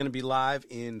Going to be live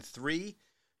in 3,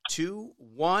 2,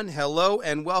 1. Hello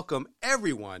and welcome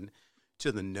everyone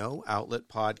to the No Outlet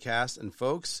Podcast. And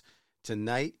folks,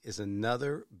 tonight is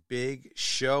another big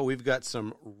show. We've got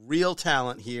some real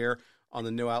talent here on the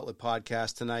No Outlet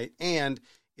Podcast tonight, and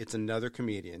it's another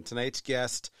comedian. Tonight's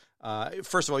guest,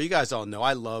 first of all, you guys all know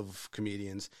I love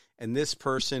comedians, and this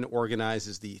person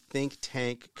organizes the Think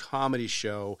Tank comedy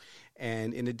show.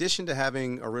 And in addition to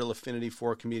having a real affinity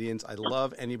for comedians, I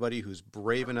love anybody who's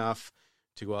brave enough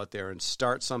to go out there and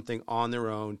start something on their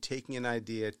own, taking an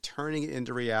idea, turning it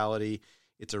into reality.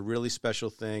 It's a really special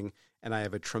thing, and I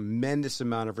have a tremendous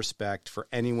amount of respect for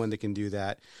anyone that can do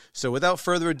that. So without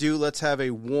further ado, let's have a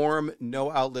warm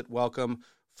No Outlet welcome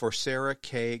for Sarah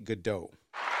K. Godot.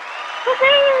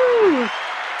 Woohoo!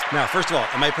 Now, first of all,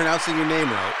 am I pronouncing your name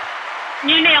right?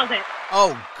 You nailed it.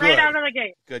 Oh, good. Right out of the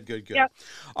gate. Good. Yep.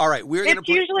 All right, we're going to It's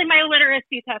usually my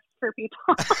literacy test for people.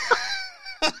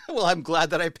 Well, I'm glad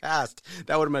that I passed.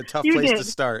 That would have been a tough You place did. to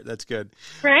start. That's good.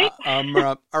 Right?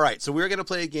 All right, so we're going to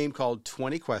play a game called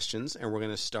 20 Questions, and we're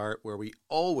going to start where we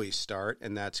always start,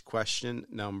 and that's question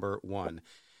number 1.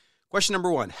 Question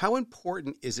number 1, how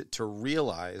important is it to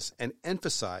realize and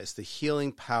emphasize the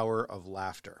healing power of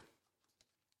laughter?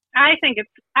 I think it's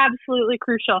absolutely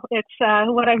crucial. It's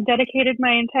what I've dedicated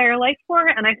my entire life for,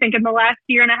 and I think in the last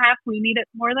year and a half, we need it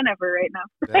more than ever right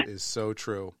now. That is so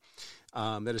true.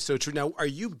 That is so true. Now, are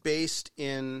you based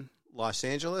in Los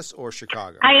Angeles or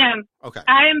Chicago? I am. Okay.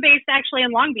 I am based actually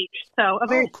in Long Beach, so a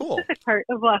very cool. specific part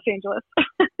of Los Angeles.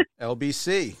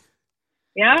 LBC.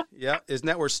 Yeah. Yeah. Isn't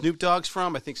that where Snoop Dogg's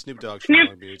from? I think Snoop Dogg's from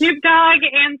Long Beach. Snoop Dogg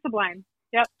and Sublime.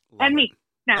 Yep. Love and it. me.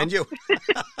 Now. And you.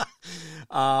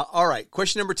 All right.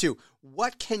 Question number 2.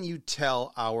 What can you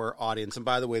tell our audience? And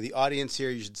by the way, the audience here,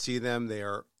 you should see them. They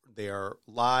are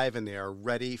live and they are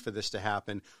ready for this to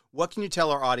happen. What can you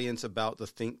tell our audience about the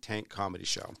Think Tank comedy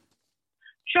show?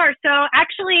 Sure. So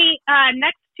actually,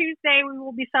 next Tuesday, we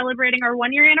will be celebrating our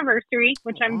 1-year anniversary,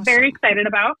 which I'm Awesome. very excited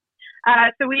about.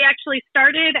 So we actually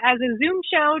started as a Zoom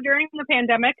show during the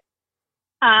pandemic,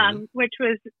 which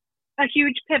was a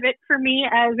huge pivot for me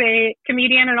as a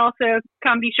comedian and also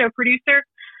comedy show producer.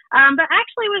 But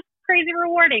actually it was crazy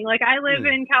rewarding. Like, I live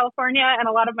in California, and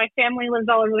a lot of my family lives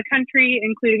all over the country,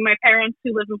 including my parents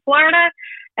who live in Florida.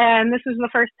 And this was the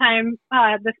first time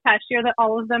this past year that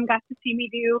all of them got to see me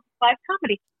do live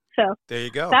comedy. So There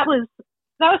you go. that was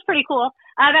pretty cool.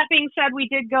 That being said, we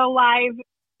did go live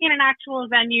in an actual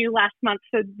venue last month.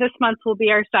 So this month will be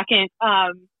our second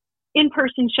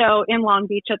in-person show in Long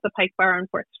Beach at the Pike Bar on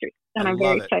 4th Street. And I'm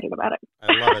very excited about it.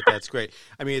 I love it. That's great.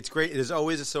 I mean, it's great. There's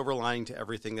always a silver lining to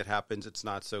everything that happens. It's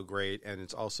not so great. And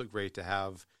it's also great to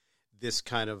have this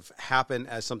kind of happen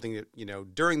as something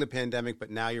that, during the pandemic, but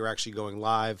now you're actually going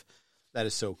live. That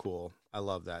is so cool. I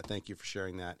love that. Thank you for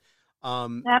sharing that.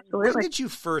 Absolutely. When did you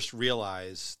first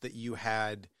realize that you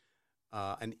had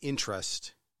an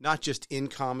interest, not just in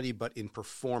comedy, but in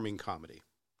performing comedy?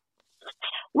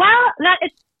 Well,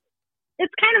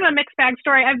 it's kind of a mixed bag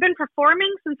story. I've been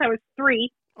performing since I was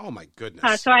 3. Oh, my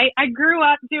goodness. So I grew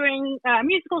up doing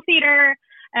musical theater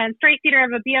and straight theater. I have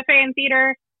a BFA in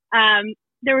theater.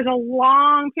 There was a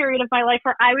long period of my life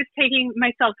where I was taking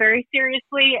myself very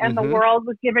seriously, and the world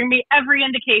was giving me every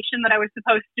indication that I was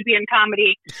supposed to be in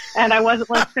comedy, and I wasn't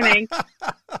listening.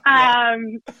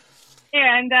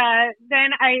 And then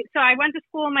I went to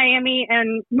school in Miami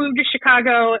and moved to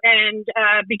Chicago and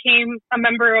became a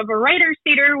member of a writer's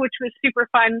theater, which was super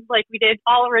fun. Like, we did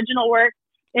all original work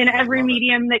in every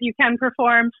medium that you can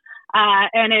perform.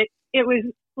 And it was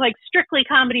like strictly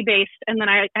comedy based. And then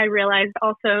I realized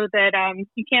also that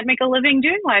you can't make a living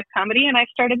doing live comedy. And I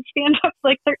started stand up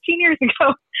like 13 years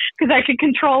ago because I could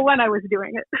control when I was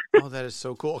doing it. Oh, that is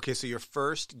so cool. Okay, so your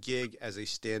first gig as a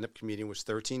stand-up comedian was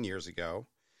 13 years ago.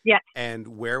 Yes.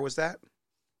 And where was that?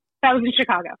 That was in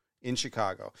Chicago. In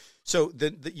Chicago. So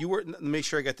you were, let me make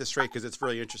sure I get this straight because it's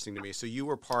really interesting to me. So you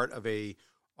were part of a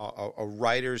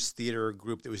writers theater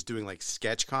group that was doing like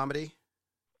sketch comedy?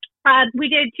 We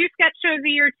did 2 sketch shows a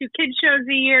year, 2 kids shows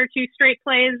a year, 2 straight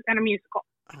plays, and a musical.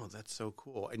 Oh, that's so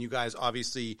cool. And you guys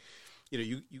obviously,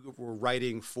 you were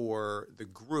writing for the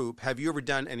group. Have you ever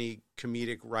done any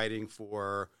comedic writing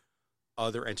for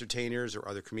other entertainers or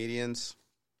other comedians?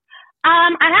 I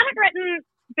haven't written,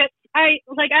 but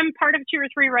I'm part of 2 or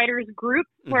 3 writers group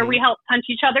where we help punch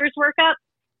each other's work up.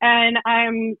 And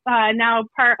I'm now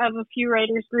part of a few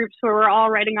writers groups where we're all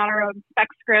writing on our own spec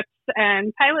scripts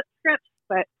and pilot scripts,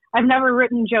 but I've never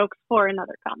written jokes for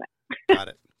another comic.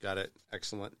 Got it.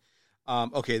 Excellent.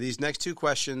 Okay, these next 2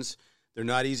 questions, they're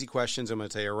not easy questions. I'm going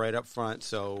to tell you right up front.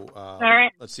 So all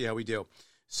right. Let's see how we do.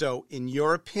 So in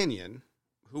your opinion,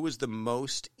 who was the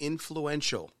most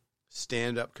influential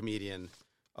stand-up comedian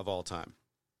of all time?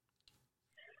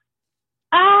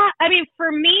 I mean,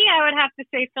 for me, I would have to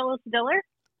say Phyllis Diller.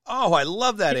 Oh, I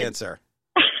love that answer.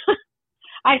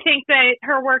 I think that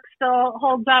her work still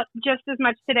holds up just as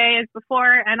much today as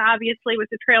before, and obviously was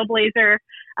a trailblazer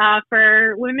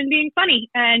for women being funny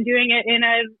and doing it in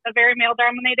a very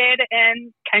male-dominated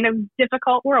and kind of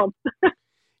difficult world.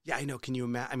 Yeah, I know. Can you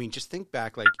imagine? I mean, just think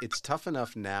back. Like, it's tough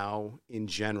enough now in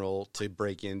general to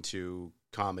break into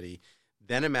comedy.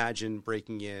 Then imagine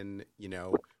breaking in,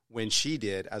 when she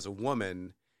did as a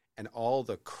woman, and all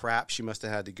the crap she must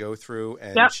have had to go through.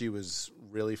 And Yep. She was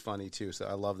really funny too. So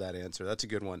I love that answer. That's a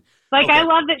good one. Like, Okay. I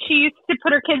love that she used to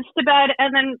put her kids to bed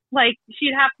and then, like,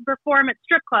 she'd have to perform at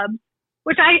strip clubs,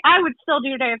 which I would still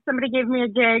do today if somebody gave me a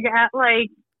gig at, like,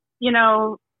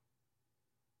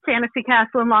 Fantasy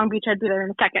Castle in Long Beach. I'd be there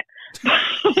in a second.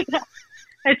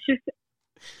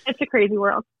 It's a crazy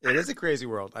world. It is a crazy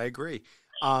world. I agree.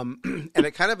 And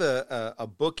it kind of a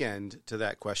bookend to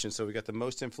that question. So we got the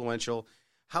most influential.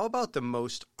 How about the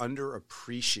most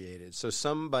underappreciated? So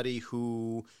somebody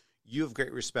who you have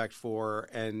great respect for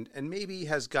and maybe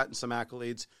has gotten some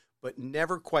accolades, but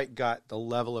never quite got the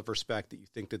level of respect that you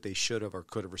think that they should have or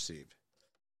could have received.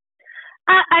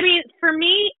 I mean, for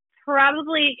me,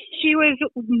 probably she was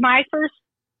my first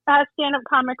stand-up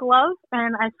comic love,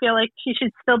 and I feel like she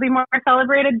should still be more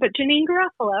celebrated, but Janine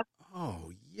Garofalo.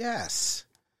 Oh, yes.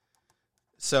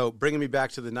 So bringing me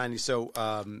back to the 90s. So,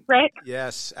 right?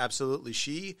 Yes, absolutely.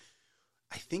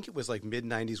 I think it was like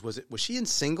mid-90s. Was she in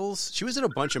Singles? She was in a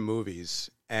bunch of movies.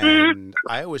 And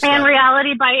I always thought,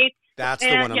 Reality Bites. That's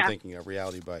the one I'm thinking of,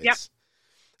 Reality Bites.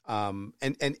 Yep.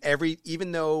 And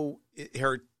even though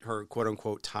her quote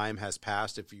unquote time has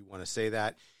passed, if you want to say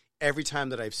that, every time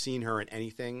that I've seen her in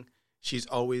anything, she's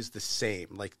always the same.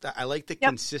 Like, I like the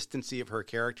consistency of her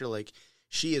character. Like,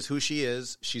 she is who she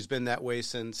is. She's been that way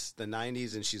since the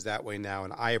 90s, and she's that way now,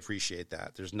 and I appreciate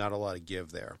that. There's not a lot of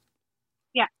give there.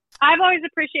 Yeah. I've always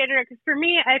appreciated her because for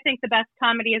me, I think the best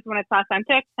comedy is when it's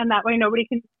authentic, and that way nobody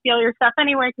can steal your stuff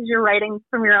anyway because you're writing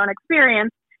from your own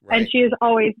experience, right. And she has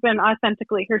always been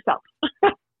authentically herself.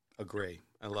 Agree.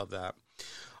 I love that.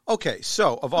 Okay,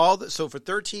 so so for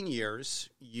 13 years,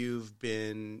 you've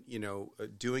been,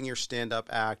 doing your stand-up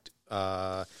act,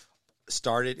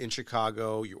 started in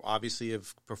Chicago. You obviously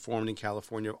have performed in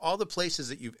California. All the places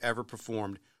that you've ever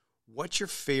performed, what's your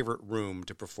favorite room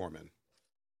to perform in?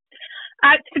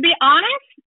 To be honest,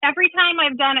 every time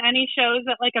I've done any shows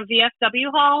at like a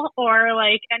VFW hall or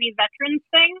like any veterans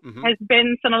thing has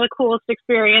been some of the coolest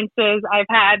experiences I've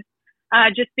had.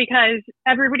 Just because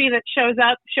everybody that shows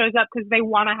up because they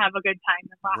want to have a good time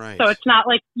and laugh. Right. So it's not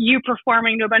like you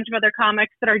performing to a bunch of other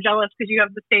comics that are jealous because you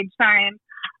have the stage time,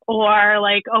 or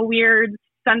like a weird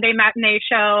Sunday matinee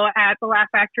show at the Laugh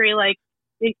Factory. Like,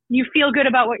 you feel good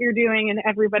about what you're doing and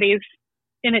everybody's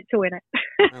in it to win it.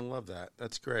 I love that.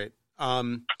 That's great.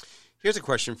 Here's a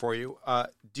question for you.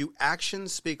 Do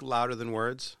actions speak louder than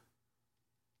words?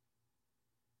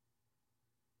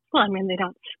 Well, I mean, they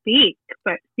don't speak,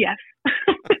 but yes.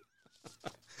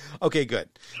 Okay, good.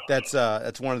 That's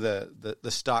one of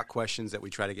the stock questions that we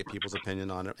try to get people's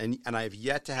opinion on. And I have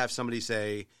yet to have somebody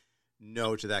say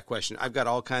no to that question. I've got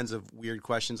all kinds of weird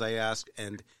questions I ask,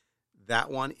 and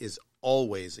that one is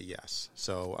always a yes.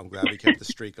 So I'm glad we kept the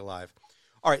streak alive.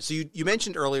 All right, so you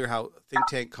mentioned earlier how Think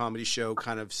Tank Comedy Show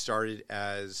kind of started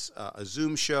as a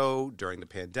Zoom show during the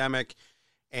pandemic.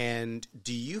 And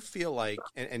do you feel like,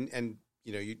 and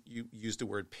you used the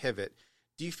word pivot,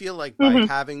 do you feel like by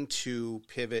having to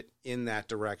pivot in that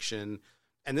direction,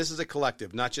 and this is a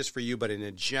collective, not just for you, but in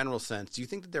a general sense, do you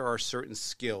think that there are certain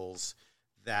skills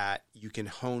that you can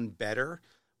hone better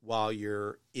while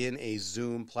you're in a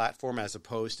Zoom platform as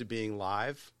opposed to being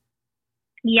live?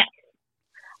 Yes.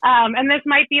 And this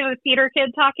might be the theater kid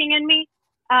talking in me,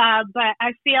 but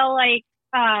I feel like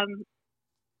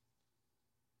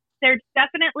there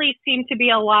definitely seemed to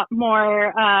be a lot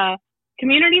more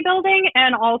community building,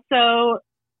 and also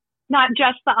not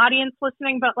just the audience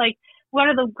listening, but like one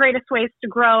of the greatest ways to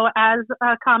grow as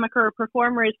a comic or a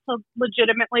performer is to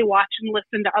legitimately watch and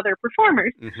listen to other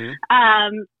performers.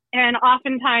 And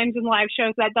oftentimes in live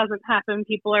shows that doesn't happen.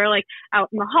 People are like out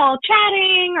in the hall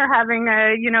chatting or having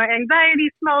a, anxiety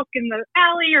smoke in the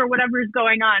alley or whatever is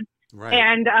going on. Right.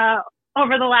 And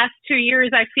over the last 2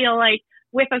 years, I feel like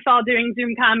with us all doing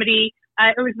Zoom comedy,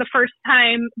 it was the first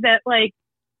time that like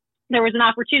there was an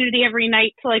opportunity every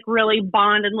night to like really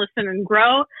bond and listen and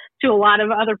grow to a lot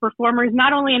of other performers,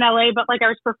 not only in LA, but like I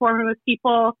was performing with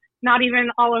people, not even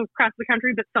all across the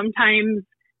country, but sometimes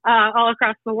all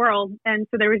across the world. And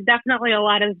so there was definitely a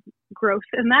lot of growth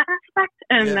in that aspect.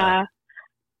 And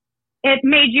it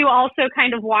made you also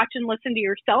kind of watch and listen to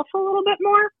yourself a little bit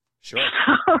more. Sure.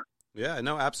 Yeah,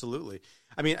 no, absolutely.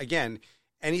 I mean, again,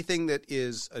 anything that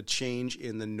is a change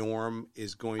in the norm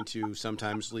is going to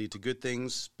sometimes lead to good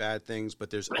things, bad things, but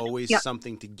there's always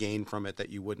something to gain from it that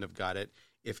you wouldn't have got it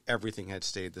if everything had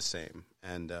stayed the same.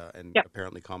 And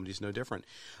apparently comedy is no different.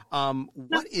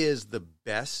 What is the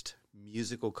best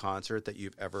musical concert that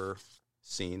you've ever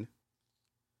seen?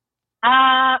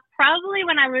 Probably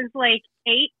when I was like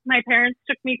 8, my parents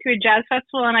took me to a jazz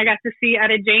festival and I got to see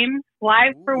Etta James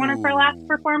live for one of her last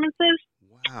performances.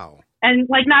 Wow. And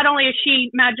like, not only is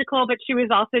she magical, but she was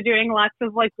also doing lots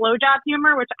of like blowjob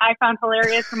humor, which I found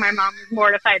hilarious and my mom was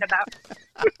mortified about.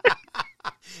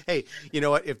 Hey, you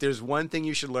know what? If there's one thing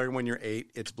you should learn when you're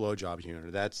 8, it's blowjob humor.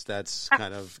 That's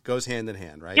kind of goes hand in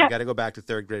hand, right? You got to go back to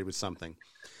 3rd grade with something.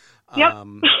 Yep.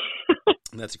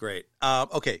 That's great.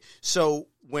 Okay, so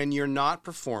when you're not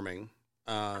performing,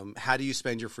 how do you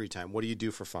spend your free time? What do you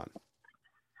do for fun?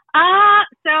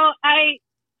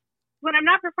 When I'm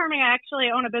not performing, I actually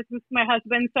own a business with my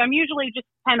husband, so I'm usually just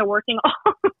kind of working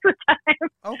all the time.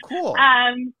 Oh, cool.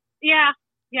 Yeah,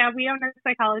 we own a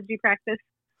psychology practice.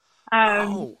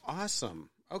 Awesome.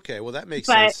 Okay, well, that makes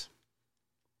sense.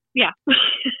 Yeah.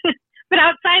 But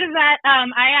outside of that,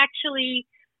 I actually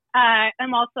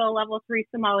am also a level 3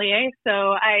 sommelier,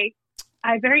 so I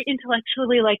very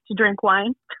intellectually like to drink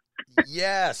wine.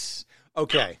 Yes.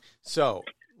 Okay, so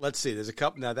let's see. There's a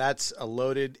couple. Now, that's a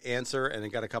loaded answer, and I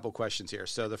got a couple questions here.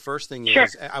 So the first thing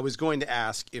is, I was going to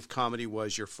ask if comedy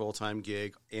was your full-time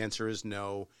gig. Answer is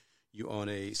no. You own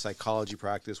a psychology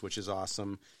practice, which is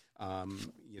awesome.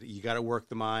 You got to work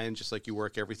the mind just like you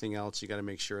work everything else. You got to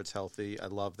make sure it's healthy. I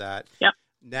love that. Yep.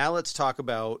 Now let's talk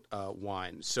about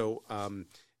wine. So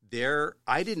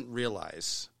I didn't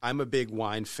realize I'm a big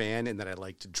wine fan and that I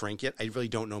like to drink it. I really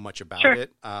don't know much about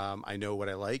it. I know what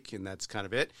I like, and that's kind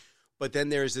of it. But then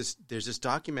there's this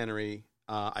documentary.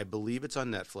 I believe it's on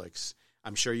Netflix.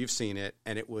 I'm sure you've seen it,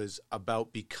 and it was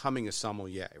about becoming a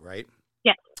sommelier, right?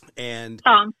 Yes. And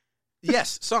Somm.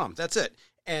 Yes, Somm. That's it.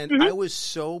 And I was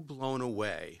so blown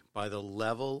away by the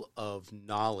level of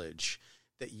knowledge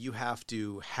that you have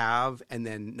to have, and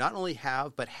then not only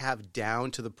have, but have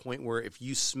down to the point where if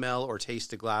you smell or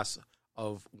taste a glass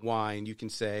of wine, you can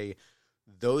say,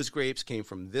 those grapes came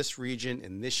from this region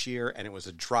in this year, and it was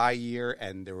a dry year,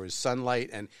 and there was sunlight.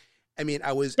 And I mean,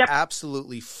 I was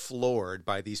absolutely floored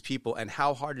by these people, and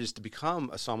how hard it is to become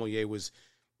a sommelier was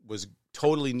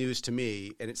totally news to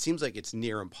me, and it seems like it's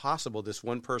near impossible. This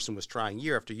one person was trying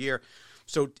year after year.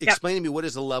 So explain to me, what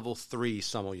is a level 3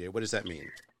 sommelier? What does that mean?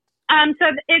 So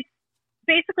it's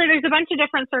basically, there's a bunch of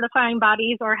different certifying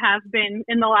bodies, or have been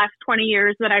in the last 20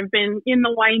 years that I've been in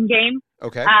the wine game.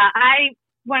 Okay. I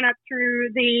went up through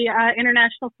the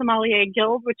International Sommelier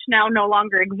Guild, which now no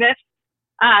longer exists.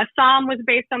 Somm was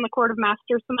based on the Court of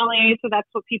Master Sommeliers, so that's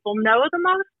what people know the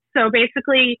most. So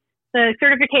basically, the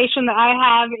certification that I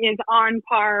have is on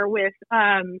par with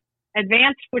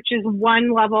Advanced, which is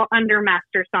one level under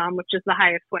Master Somm, which is the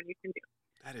highest one you can do.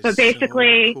 That is so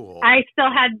basically, so cool. I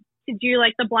still had to do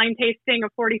like the blind tasting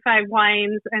of 45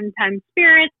 wines and 10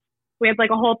 spirits. We had like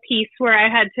a whole piece where I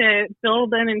had to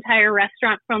build an entire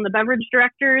restaurant from the beverage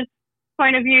director's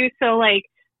point of view. So like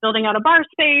building out a bar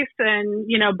space and,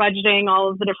 budgeting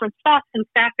all of the different stuff and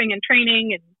staffing and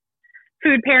training and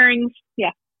food pairings.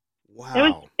 Yeah.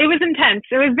 Wow. It was intense.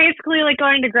 It was basically like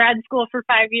going to grad school for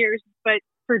 5 years, but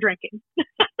for drinking.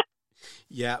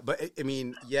 Yeah, but I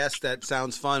mean, yes, that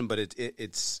sounds fun, but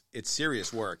it's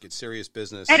serious work. It's serious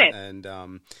business. It is. And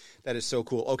that is so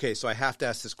cool. Okay, so I have to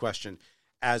ask this question.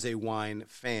 As a wine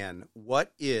fan,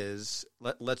 what is,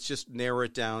 let's just narrow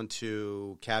it down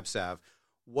to Cab Sav.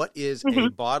 What is a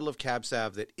bottle of Cab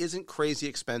Sav that isn't crazy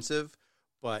expensive,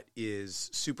 but is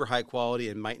super high quality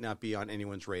and might not be on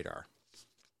anyone's radar?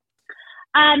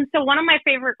 So one of my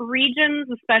favorite regions,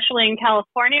 especially in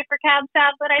California for Cab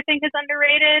Sav, that I think is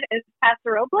underrated is Paso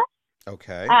Robles.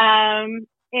 Okay.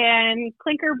 And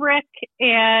Clinker Brick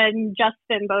and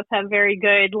Justin both have very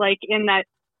good, like in that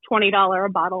 $20 a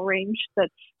bottle range.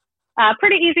 That's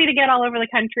pretty easy to get all over the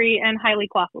country and highly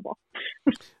quaffable.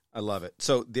 I love it.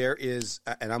 So there is,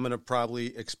 and I'm going to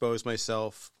probably expose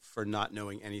myself for not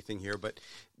knowing anything here, but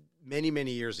many,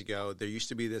 many years ago, there used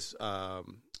to be this,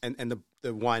 and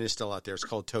the wine is still out there. It's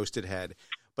called Toasted Head.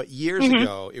 But years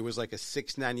ago, it was like a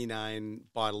 $6.99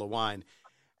 bottle of wine.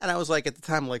 And I was like, at the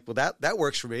time, like, well, that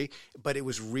works for me. But it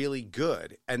was really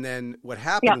good. And then what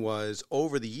happened was,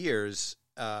 over the years,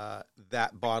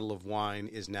 that bottle of wine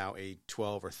is now a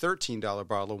 $12 or $13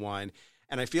 bottle of wine.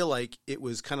 And I feel like it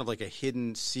was kind of like a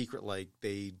hidden secret. Like,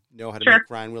 they know how to make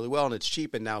wine really well, and it's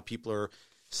cheap. And now people are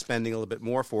spending a little bit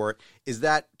more for it. Is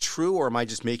that true, or am I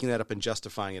just making that up and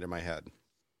justifying it in my head?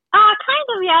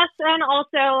 Kind of, yes. And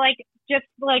also, like, just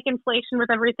like inflation with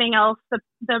everything else,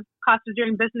 the cost of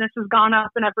doing business has gone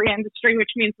up in every industry, which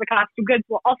means the cost of goods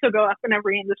will also go up in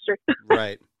every industry.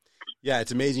 Right. Yeah,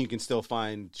 it's amazing you can still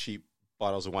find cheap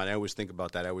bottles of wine. I always think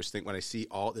about that. I always think when I see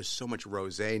there's so much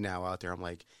rosé now out there, I'm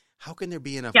like, how can there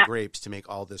be enough grapes to make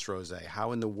all this rosé?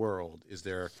 How in the world is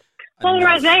there Well,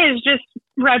 enough? Rosé is just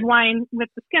red wine with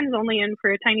the skins only in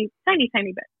for a tiny, tiny,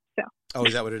 tiny bit. So. Oh,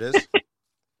 is that what it is?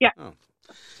 Yeah. Oh.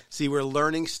 See, we're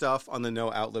learning stuff on the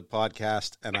No Outlet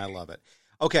podcast, and I love it.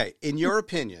 Okay, in your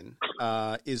opinion,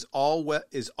 is all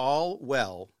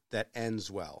well that ends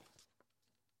well?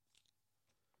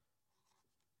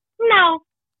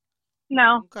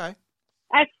 No. Okay.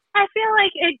 I feel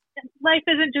like life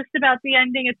isn't just about the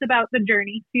ending; it's about the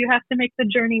journey. So you have to make the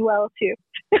journey well too.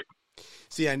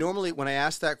 See, when I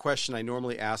ask that question, I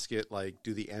normally ask it like,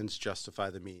 do the ends justify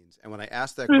the means? And when I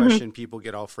ask that question, people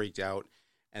get all freaked out.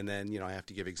 And then, I have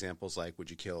to give examples like, would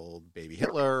you kill baby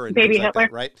Hitler? And baby things Hitler.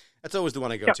 Like that, right? That's always the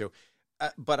one I go to.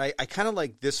 But I kind of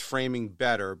like this framing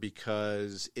better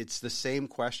because it's the same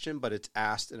question, but it's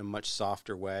asked in a much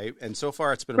softer way. And so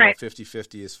far, it's been about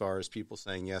 50-50 as far as people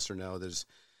saying yes or no. The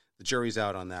jury's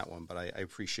out on that one, but I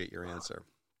appreciate your answer.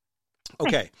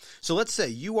 Okay, so let's say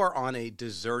you are on a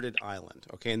deserted island,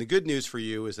 okay? And the good news for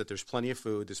you is that there's plenty of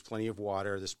food, there's plenty of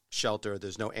water, there's shelter,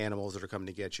 there's no animals that are coming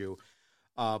to get you.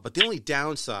 But the only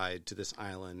downside to this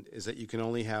island is that you can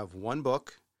only have one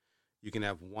book, you can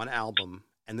have one album,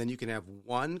 and then you can have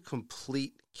one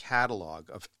complete catalog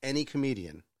of any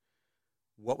comedian.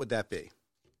 What would that be?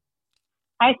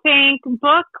 I think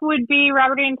book would be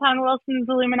Robert Anton Wilson's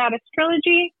Illuminatus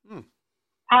trilogy.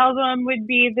 Album would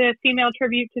be the female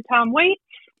tribute to Tom Waits.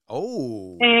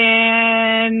 Oh.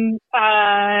 And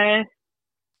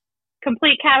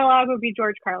complete catalog would be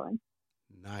George Carlin.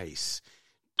 Nice.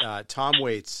 Tom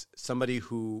Waits, somebody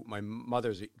who my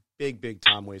mother's a big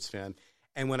Tom Waits fan.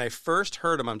 And when I first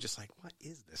heard him, I'm just like, what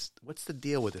is this? What's the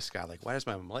deal with this guy? Like, why does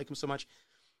my mom like him so much?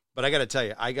 But I got to tell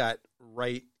you, I got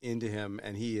right into him,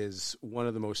 and he is one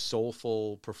of the most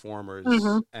soulful performers.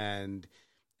 And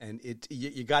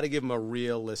you got to give him a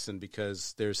real listen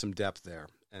because there's some depth there.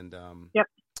 And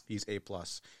he's A+.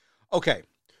 Okay.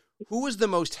 Who was the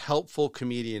most helpful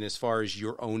comedian as far as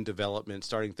your own development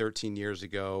starting 13 years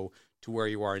ago to where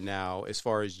you are now, as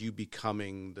far as you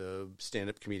becoming the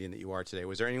stand-up comedian that you are today?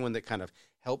 Was there anyone that kind of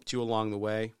helped you along the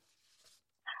way?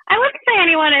 I wouldn't say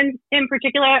anyone in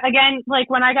particular. Again, like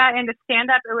when I got into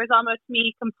stand-up, it was almost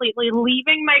me completely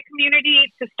leaving my community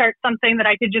to start something that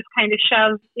I could just kind of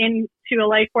shove into a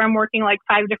life where I'm working like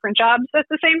 5 different jobs at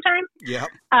the same time. Yeah.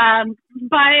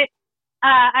 But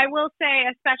I will say,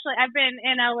 especially, I've been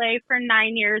in LA for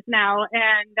 9 years now,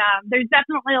 and there's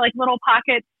definitely like little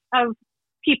pockets of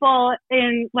people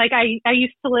in, like, I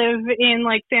used to live in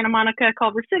like Santa Monica,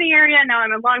 Culver City area. Now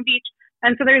I'm in Long Beach.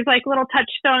 And so there's like little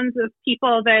touchstones of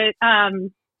people that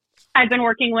I've been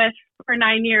working with for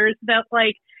 9 years that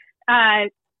like I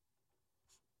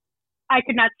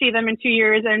could not see them in 2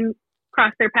 years and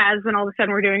cross their paths, and all of a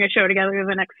sudden we're doing a show together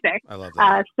the next day. I love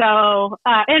that.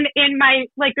 And in my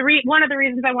like one of the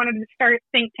reasons I wanted to start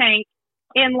Think Tank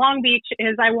in Long Beach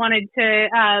is I wanted to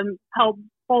help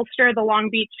bolster the Long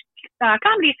Beach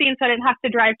comedy scene, so I didn't have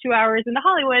to drive 2 hours into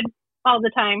Hollywood all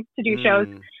the time to do shows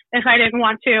if I didn't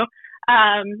want to.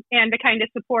 And to kind of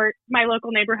support my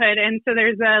local neighborhood. And so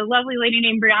there's a lovely lady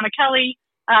named Brianna Kelly,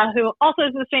 who also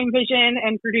has the same vision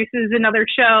and produces another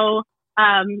show,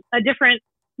 a different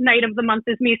night of the month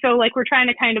as me. So like we're trying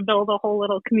to kind of build a whole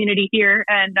little community here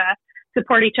and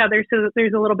support each other so that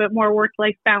there's a little bit more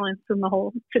work-life balance in the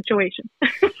whole situation.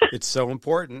 It's so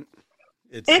important.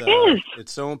 It is.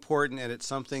 It's so important, and it's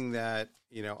something that,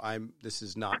 this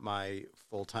is not my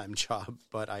full-time job,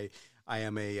 but I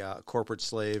am a corporate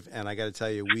slave, and I got to tell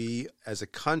you, we as a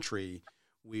country,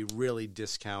 we really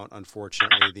discount,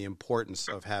 unfortunately, the importance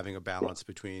of having a balance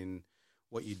between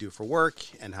what you do for work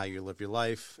and how you live your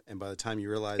life. And by the time you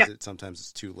realize it, sometimes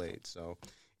it's too late. So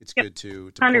it's good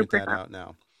to point that out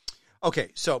now. Okay,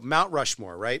 so Mount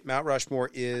Rushmore, right? Mount Rushmore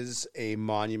is a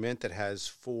monument that has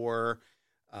 4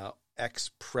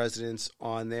 ex-presidents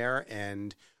on there,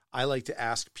 and I like to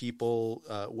ask people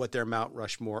what their Mount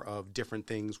Rushmore of different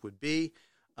things would be.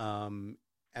 And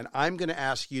I'm going to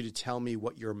ask you to tell me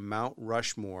what your Mount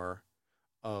Rushmore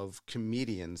of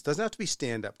comedians, doesn't have to be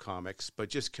stand-up comics, but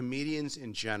just comedians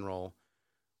in general,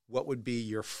 what would be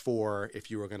your 4 if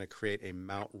you were going to create a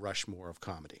Mount Rushmore of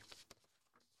comedy?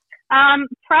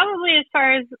 Probably as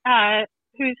far as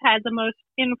who's had the most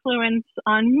influence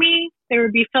on me, there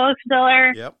would be Phyllis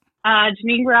Diller. Yep.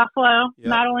 Janine Garofalo, Yep.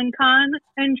 Madeline Kahn,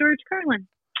 and George Carlin.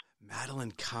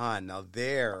 Madeline Kahn. Now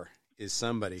there is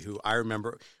somebody who I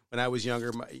remember when I was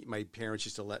younger, my parents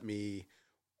used to let me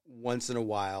once in a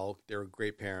while. They were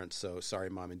great parents, so sorry,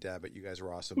 Mom and Dad, but you guys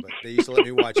were awesome. But they used to let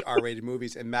me watch R-rated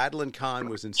movies, and Madeline Kahn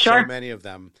was in so many of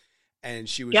them, and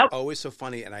she was always so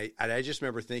funny. And I just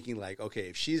remember thinking, like, okay,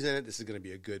 if she's in it, this is going to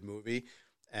be a good movie,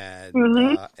 and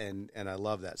and I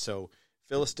love that. So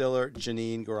Phyllis Diller,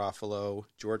 Janine Garofalo,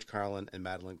 George Carlin, and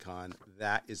Madeline Kahn.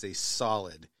 That is a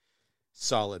solid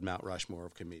Mount Rushmore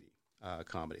of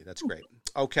comedy. That's great.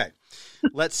 Okay,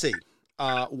 let's see.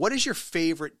 What is your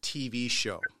favorite TV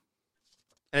show?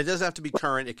 And it doesn't have to be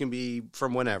current. It can be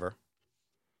from whenever.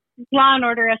 Law and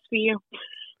Order SVU.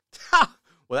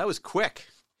 Well, that was quick.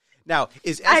 Now,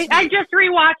 is SVU... I just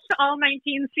rewatched all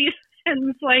 19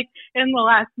 seasons like in the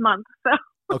last month. So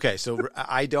okay, so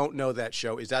I don't know that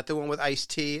show. Is that the one with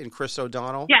Ice-T and Chris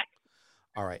O'Donnell? Yes.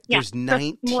 All right. Yeah. There's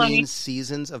 19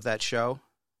 seasons of that show?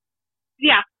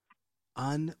 Yeah.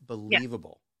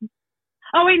 Unbelievable. Yeah.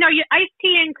 Oh, wait, no,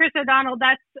 Ice-T and Chris O'Donnell,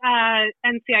 that's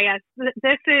NCIS.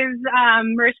 This is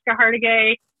Mariska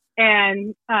Hargitay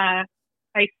and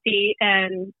Ice-T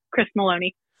and Chris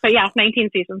Maloney. But yeah,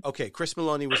 19 seasons. Okay, Chris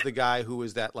Maloney was the guy who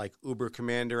was that like Uber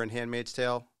commander in Handmaid's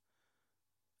Tale?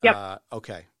 Yep.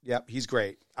 Okay. Yep, he's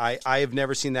great. I have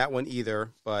never seen that one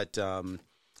either, but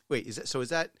wait, is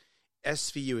that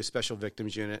SVU, a Special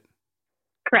Victims Unit?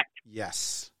 Correct.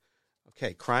 Yes.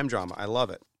 Okay, crime drama. I love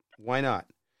it. Why not?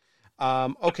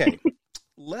 Okay,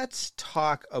 let's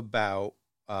talk about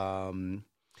the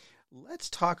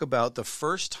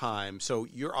first time. So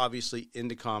you're obviously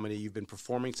into comedy. You've been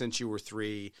performing since you were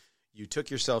 3. You took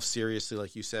yourself seriously,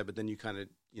 like you said, but then you kind of,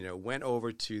 went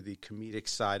over to the comedic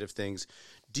side of things.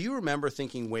 Do you remember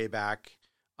thinking way back,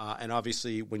 and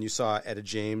obviously when you saw Etta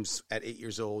James at 8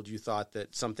 years old, you thought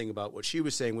that something about what she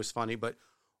was saying was funny, but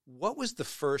what was the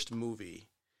first movie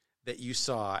that you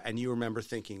saw and you remember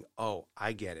thinking, oh,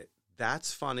 I get it.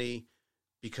 That's funny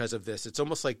because of this. It's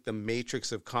almost like the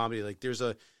Matrix of comedy. Like there's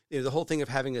the whole thing of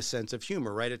having a sense of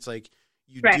humor, right? It's like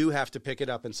you do have to pick it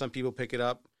up, and some people pick it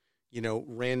up,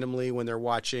 randomly when they're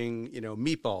watching,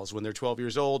 Meatballs when they're 12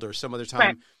 years old or some other time.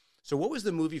 Right. So what was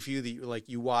the movie for you that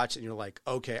you watched and you're like,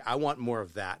 okay, I want more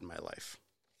of that in my life?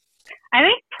 I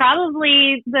think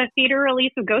probably the theater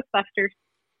release of Ghostbusters.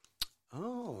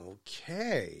 Oh,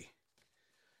 okay.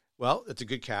 Well, it's a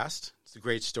good cast. It's a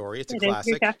great story. It's a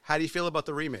classic. How do you feel about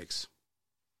the remakes?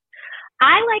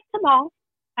 I like them all.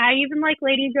 I even like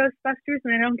Lady Ghostbusters,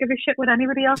 and I don't give a shit what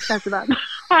anybody else says about them.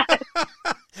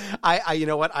 I you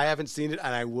know what? I haven't seen it,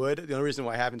 and I would. The only reason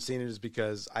why I haven't seen it is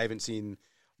because I haven't seen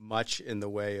much in the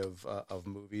way of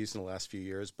movies in the last few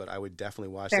years, but I would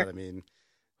definitely watch that. I mean,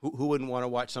 who wouldn't want to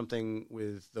watch something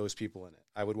with those people in it?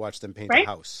 I would watch them paint a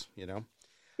house, Yep.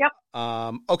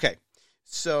 Okay.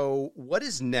 So what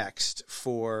is next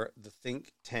for the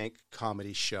Think Tank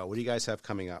Comedy Show? What do you guys have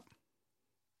coming up?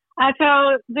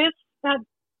 So this,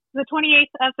 the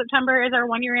 28th of September is our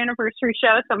 1-year anniversary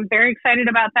show, so I'm very excited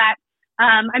about that.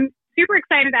 I'm super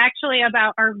excited actually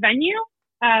about our venue.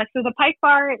 So the Pike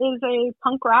Bar is a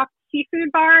punk rock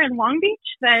seafood bar in Long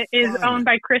Beach that is owned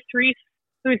by Chris Reese,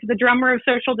 who's the drummer of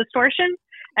Social Distortion.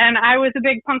 And I was a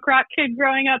big punk rock kid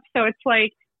growing up, so it's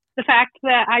like the fact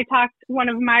that I talked one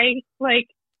of my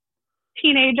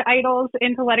teenage idols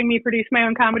into letting me produce my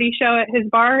own comedy show at his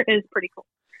bar is pretty cool.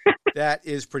 That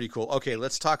is pretty cool. Okay,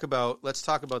 let's talk about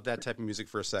that type of music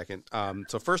for a second.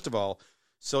 So first of all,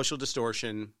 Social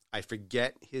Distortion, I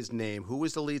forget his name. Who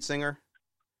was the lead singer?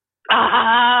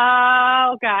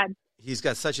 Oh, God. He's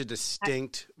got such a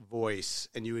distinct voice,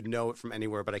 and you would know it from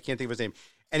anywhere, but I can't think of his name.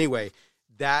 Anyway,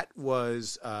 that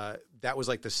was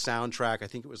like the soundtrack. I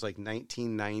think it was like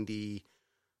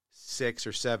 1996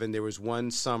 or 7. There was one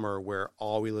summer where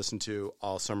all we listened to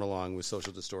all summer long was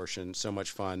Social Distortion. So much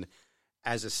fun.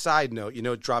 As a side note,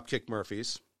 Dropkick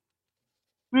Murphys.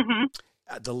 Mm-hmm.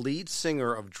 The lead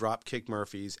singer of Dropkick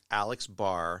Murphys, Alex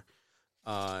Barr,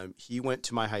 he went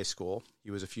to my high school. He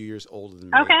was a few years older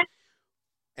than me. Okay.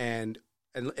 And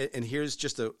here's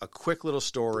just a quick little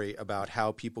story about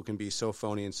how people can be so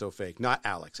phony and so fake. Not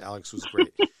Alex. Alex was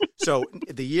great. So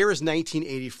the year is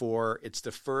 1984. It's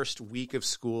the first week of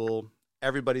school.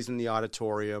 Everybody's in the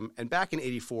auditorium. And back in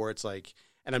 84, it's like,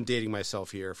 and I'm dating myself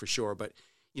here for sure, but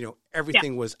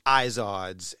everything was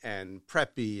Izods and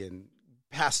preppy and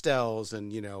pastels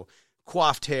and,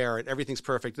 coiffed hair and everything's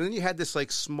perfect. And then you had this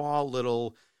like small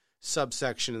little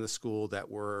subsection in the school that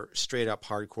were straight up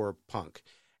hardcore punk.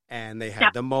 And they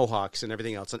had the Mohawks and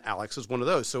everything else. And Alex was one of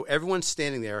those. So everyone's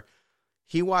standing there.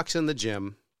 He walks in the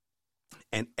gym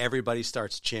and everybody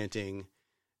starts chanting,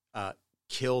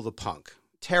 kill the punk,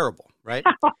 terrible, right?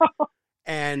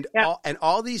 And Yeah.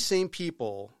 all these same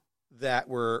people that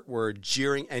were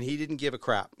jeering, and he didn't give a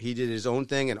crap. He did his own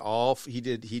thing, and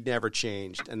he never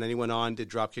changed. And then he went on to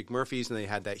Dropkick Murphys, and they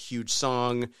had that huge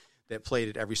song that played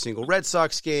at every single Red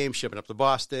Sox game, Shipping Up to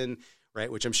Boston,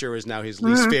 right? Which I'm sure is now his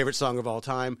least favorite song of all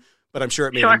time, but I'm sure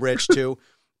it made him rich too.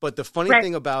 But the funny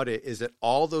thing about it is that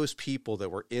all those people that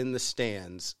were in the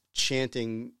stands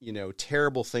chanting,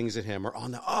 terrible things at him are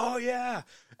on oh yeah,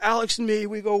 Alex and me,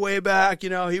 we go way back.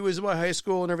 He was in my high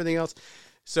school and everything else.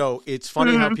 So it's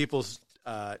funny how people's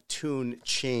tune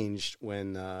changed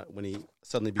when he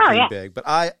suddenly became big. But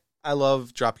I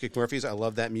love Dropkick Murphys. I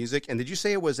love that music. And did you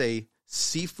say it was a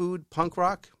seafood punk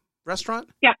rock restaurant?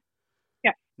 Yeah.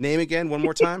 Yeah. Name again, one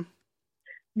more time.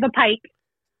 The Pike.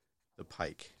 The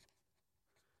Pike.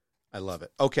 I love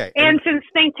it. Okay. And since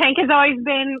Think Tank has always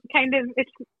been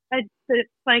it's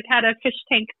like had a fish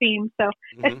tank theme, so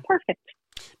it's perfect.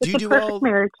 Do you do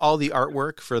all the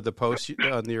artwork for the post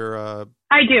on your?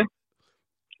 I do.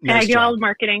 Nice and I do job. all the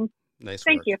marketing. Nice.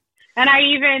 Thank you. And I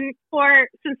even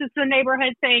since it's a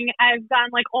neighborhood thing, I've done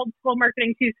like old school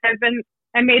marketing too. So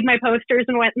I made my posters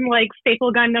and went and like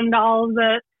staple gunned them to all of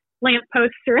the lamp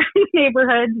posts around the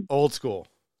neighborhood. Old school.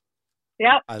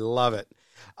 Yep. I love it.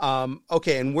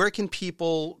 Okay, and where can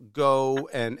people go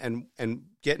and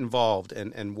get involved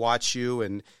and watch you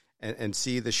and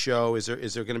see the show? Is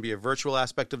there going to be a virtual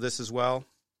aspect of this as well?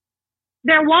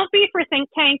 There won't be for Think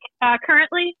Tank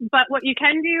currently, but what you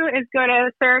can do is go to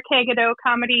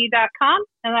sarahkgaudotcomedy.com,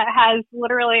 and that has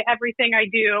literally everything I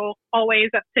do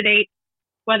always up to date,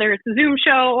 whether it's a Zoom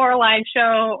show or a live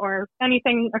show or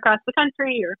anything across the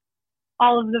country or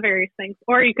all of the various things.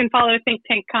 Or you can follow Think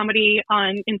Tank Comedy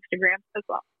on Instagram as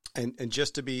well. And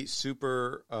just to be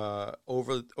super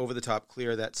over the top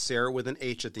clear, that's Sarah with an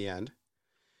H at the end.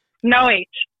 No H.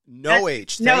 No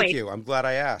H. Thank you. I'm glad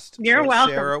I asked. You're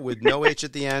welcome. Sarah with no H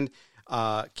at the end.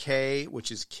 K,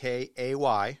 which is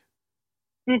K-A-Y.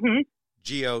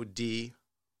 G-O-D-O-T.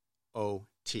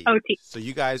 O-T. So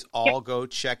you guys all go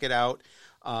check it out.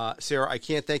 Sarah, I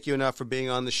can't thank you enough for being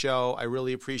on the show. I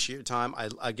really appreciate your time.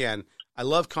 I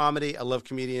love comedy. I love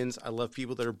comedians. I love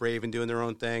people that are brave and doing their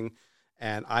own thing.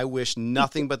 And I wish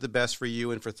nothing but the best for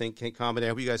you and for Think Tank Comedy. I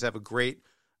hope you guys have a great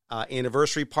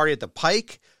anniversary party at the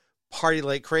Pike. Party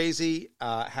like crazy.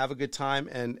 Have a good time.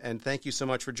 And thank you so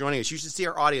much for joining us. You should see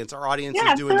our audience. Our audience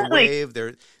is doing the wave.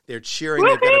 They're cheering.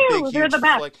 Woo-hoo! They've got a big, huge They're the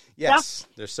best. flag. Yes,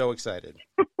 They're so excited.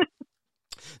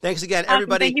 Thanks again,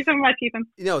 everybody. Thank you so much, Ethan.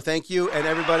 Thank you. And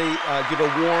everybody, give a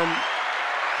warm,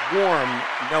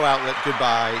 no outlet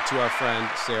goodbye to our friend,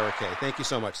 Sarah Kay. Thank you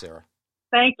so much, Sarah.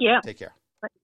 Thank you. Take care.